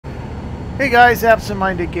Hey guys,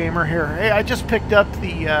 Absent-Minded Gamer here. Hey, I just picked up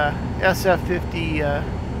the SF50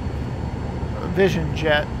 Vision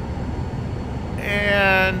Jet,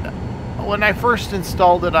 and when I first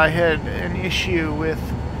installed it, I had an issue with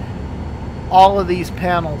all of these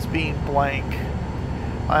panels being blank.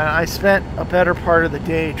 And I spent a better part of the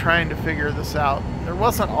day trying to figure this out. There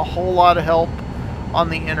wasn't a whole lot of help on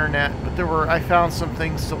the internet, but I found some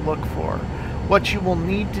things to look for. What you will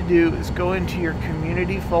need to do is go into your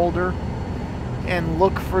community folder and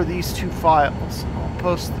look for these two files. I'll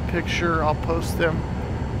post the picture, I'll post them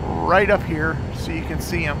right up here so you can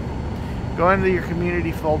see them. Go into your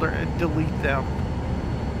community folder and delete them.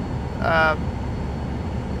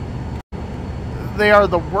 They are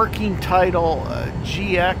the working title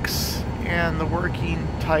GX and the working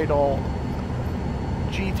title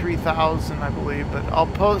G3000, I believe, but I'll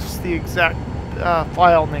post the exact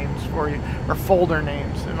file names for you, or folder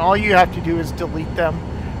names, and all you have to do is delete them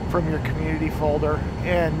from your community folder,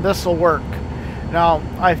 and this will work. Now,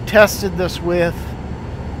 I've tested this with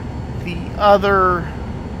the other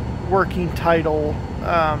working title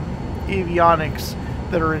avionics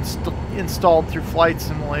that are installed through Flight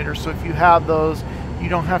Simulator, so if you have those, you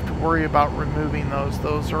don't have to worry about removing those.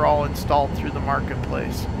 Those are all installed through the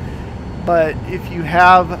marketplace. But if you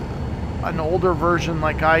have an older version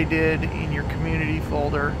like I did in your community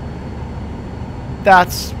folder,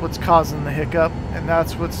 that's what's causing the hiccup, and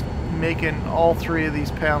that's what's making all three of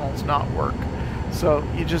these panels not work. So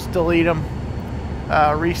you just delete them,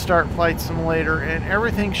 restart Flight Simulator, and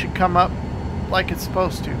everything should come up like it's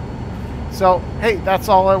supposed to. So hey, that's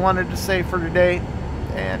all I wanted to say for today,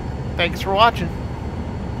 and thanks for watching.